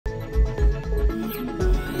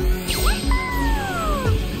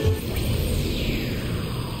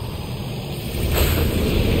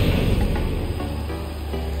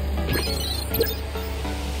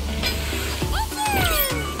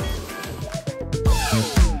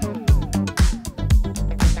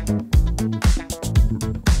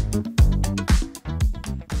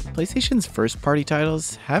PlayStation's first-party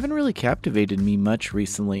titles haven't really captivated me much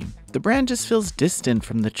recently. The brand just feels distant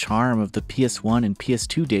from the charm of the PS1 and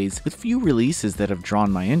PS2 days, with few releases that have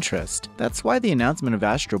drawn my interest. That's why the announcement of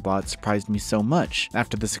Astro Bot surprised me so much.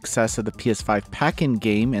 After the success of the PS5 pack-in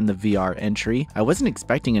game and the VR entry, I wasn't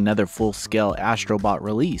expecting another full-scale Astro Bot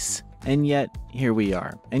release. And yet, here we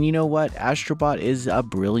are. And you know what? Astro Bot is a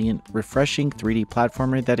brilliant, refreshing 3D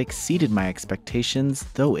platformer that exceeded my expectations,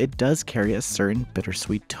 though it does carry a certain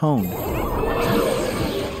bittersweet tone.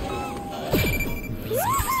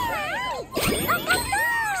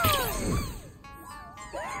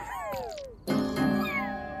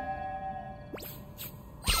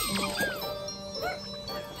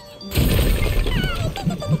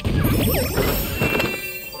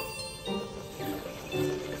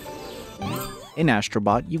 In Astro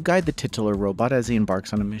Bot, you guide the titular robot as he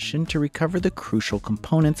embarks on a mission to recover the crucial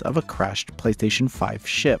components of a crashed PlayStation 5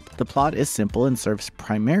 ship. The plot is simple and serves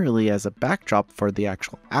primarily as a backdrop for the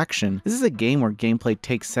actual action. This is a game where gameplay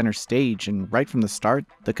takes center stage, and right from the start,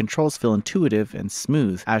 the controls feel intuitive and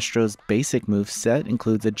smooth. Astro's basic moveset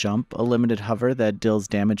includes a jump, a limited hover that deals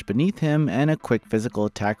damage beneath him, and a quick physical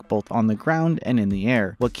attack both on the ground and in the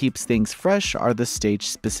air. What keeps things fresh are the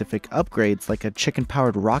stage-specific upgrades like a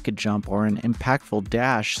chicken-powered rocket jump or an impactful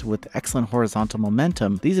dash with excellent horizontal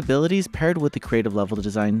momentum. These abilities, paired with the creative level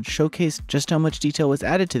design, showcase just how much detail was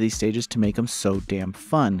added to these stages to make them so damn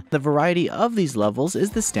fun. The variety of these levels is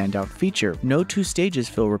the standout feature. No two stages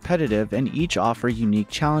feel repetitive, and each offer unique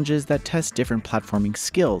challenges that test different platforming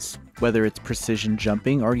skills. Whether it's precision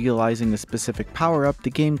jumping or utilizing a specific power-up, the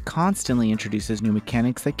game constantly introduces new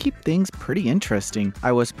mechanics that keep things pretty interesting.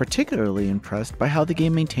 I was particularly impressed by how the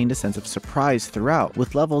game maintained a sense of surprise throughout,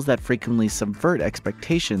 with levels that frequently subvert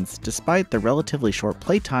expectations. Despite the relatively short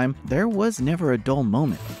playtime, there was never a dull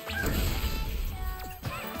moment.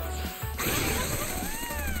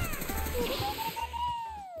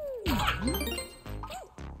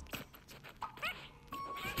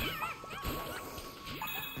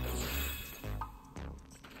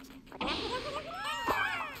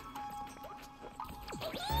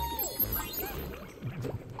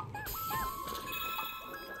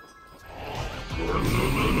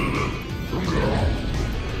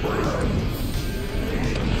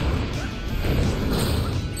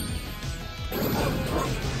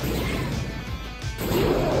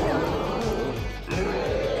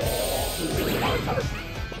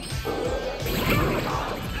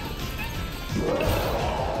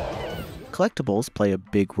 Collectibles play a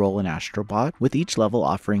big role in Astro Bot, with each level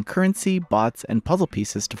offering currency, bots, and puzzle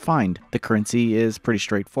pieces to find. The currency is pretty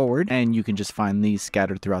straightforward, and you can just find these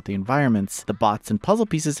scattered throughout the environments. The bots and puzzle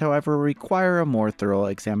pieces, however, require a more thorough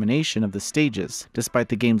examination of the stages. Despite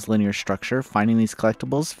the game's linear structure, finding these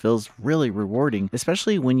collectibles feels really rewarding,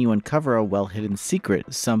 especially when you uncover a well-hidden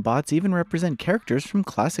secret. Some bots even represent characters from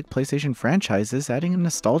classic PlayStation franchises, adding a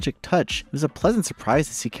nostalgic touch. It was a pleasant surprise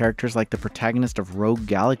to see characters like the protagonist of Rogue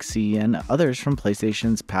Galaxy and others from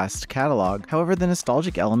PlayStation's past catalog. However, the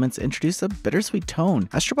nostalgic elements introduce a bittersweet tone.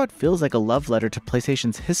 Astro Bot feels like a love letter to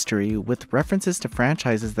PlayStation's history, with references to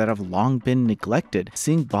franchises that have long been neglected.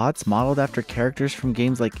 Seeing bots modeled after characters from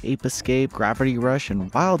games like Ape Escape, Gravity Rush,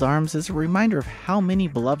 and Wild Arms is a reminder of how many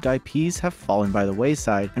beloved IPs have fallen by the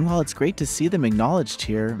wayside. And while it's great to see them acknowledged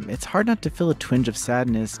here, it's hard not to feel a twinge of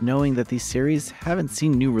sadness knowing that these series haven't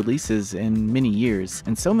seen new releases in many years.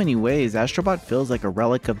 In so many ways, Astro Bot feels like a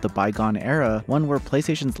relic of the bygone era, one where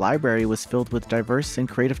PlayStation's library was filled with diverse and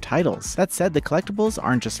creative titles. That said, the collectibles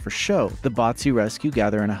aren't just for show. The bots you rescue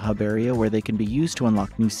gather in a hub area where they can be used to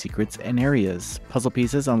unlock new secrets and areas. Puzzle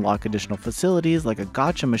pieces unlock additional facilities like a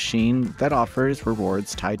gacha machine that offers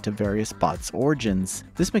rewards tied to various bots' origins.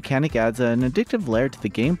 This mechanic adds an addictive layer to the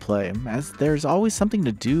gameplay, as there's always something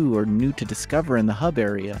to do or new to discover in the hub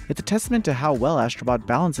area. It's a testament to how well Astro Bot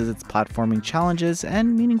balances its platforming challenges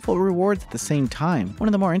and meaningful rewards at the same time. One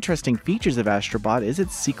of the more interesting features of Astro Bot is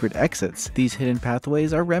its secret exits. These hidden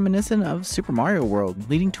pathways are reminiscent of Super Mario World,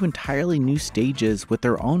 leading to entirely new stages with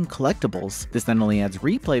their own collectibles. This not only adds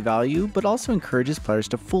replay value, but also encourages players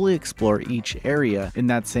to fully explore each area. In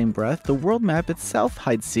that same breath, the world map itself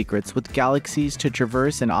hides secrets, with galaxies to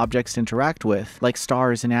traverse and objects to interact with, like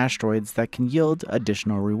stars and asteroids that can yield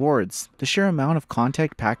additional rewards. The sheer amount of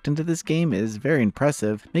content packed into this game is very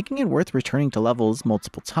impressive, making it worth returning to levels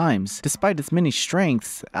multiple times. Despite its many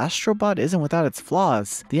strengths, Astro Bot isn't without its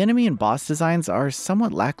flaws. The enemy and boss designs are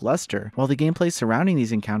somewhat lackluster. While the gameplay surrounding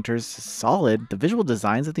these encounters is solid, the visual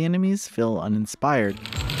designs of the enemies feel uninspired.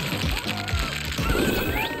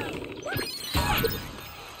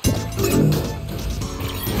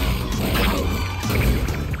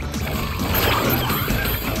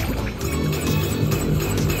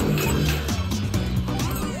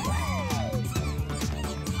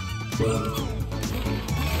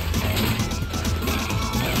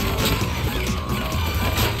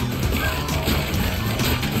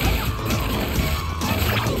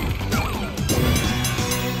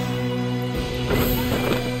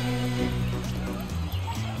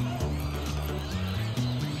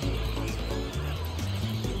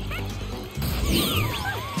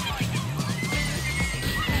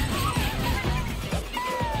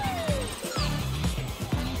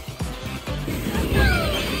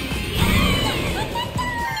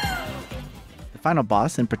 The final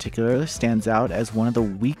boss in particular stands out as one of the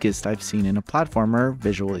weakest I've seen in a platformer,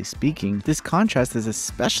 visually speaking. This contrast is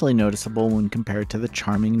especially noticeable when compared to the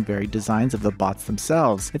charming and varied designs of the bots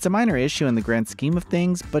themselves. It's a minor issue in the grand scheme of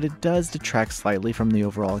things, but it does detract slightly from the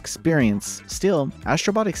overall experience. Still,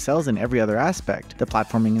 Astro Bot excels in every other aspect. The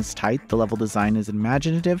platforming is tight, the level design is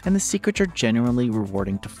imaginative, and the secrets are genuinely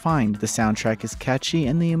rewarding to find. The soundtrack is catchy,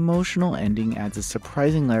 and the emotional ending adds a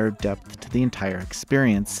surprising layer of depth to the entire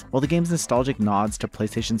experience. While the game's nostalgic nods to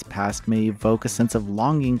PlayStation's past may evoke a sense of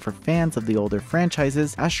longing for fans of the older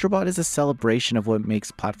franchises, Astro Bot is a celebration of what makes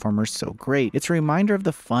platformers so great. It's a reminder of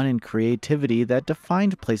the fun and creativity that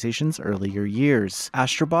defined PlayStation's earlier years.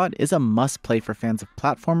 Astro Bot is a must-play for fans of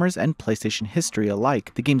platformers and PlayStation history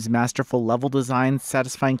alike. The game's masterful level design,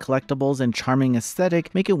 satisfying collectibles, and charming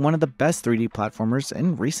aesthetic make it one of the best 3D platformers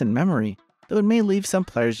in recent memory. Though it may leave some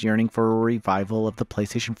players yearning for a revival of the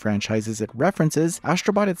PlayStation franchises it references,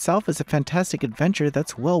 Astro Bot itself is a fantastic adventure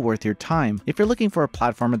that's well worth your time. If you're looking for a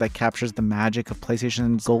platformer that captures the magic of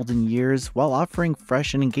PlayStation's golden years while offering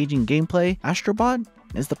fresh and engaging gameplay, Astro Bot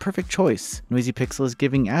is the perfect choice. Noisy Pixel is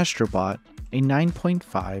giving Astro Bot a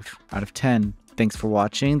 9.5 out of 10. Thanks for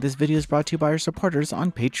watching. This video is brought to you by our supporters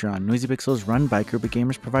on Patreon. Noisy Pixel is run by a group of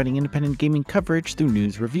gamers providing independent gaming coverage through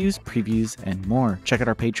news, reviews, previews, and more. Check out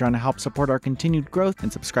our Patreon to help support our continued growth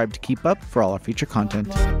and subscribe to keep up for all our future content.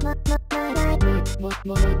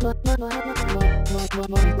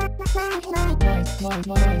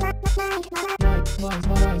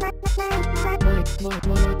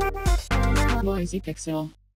 Noisy Pixel.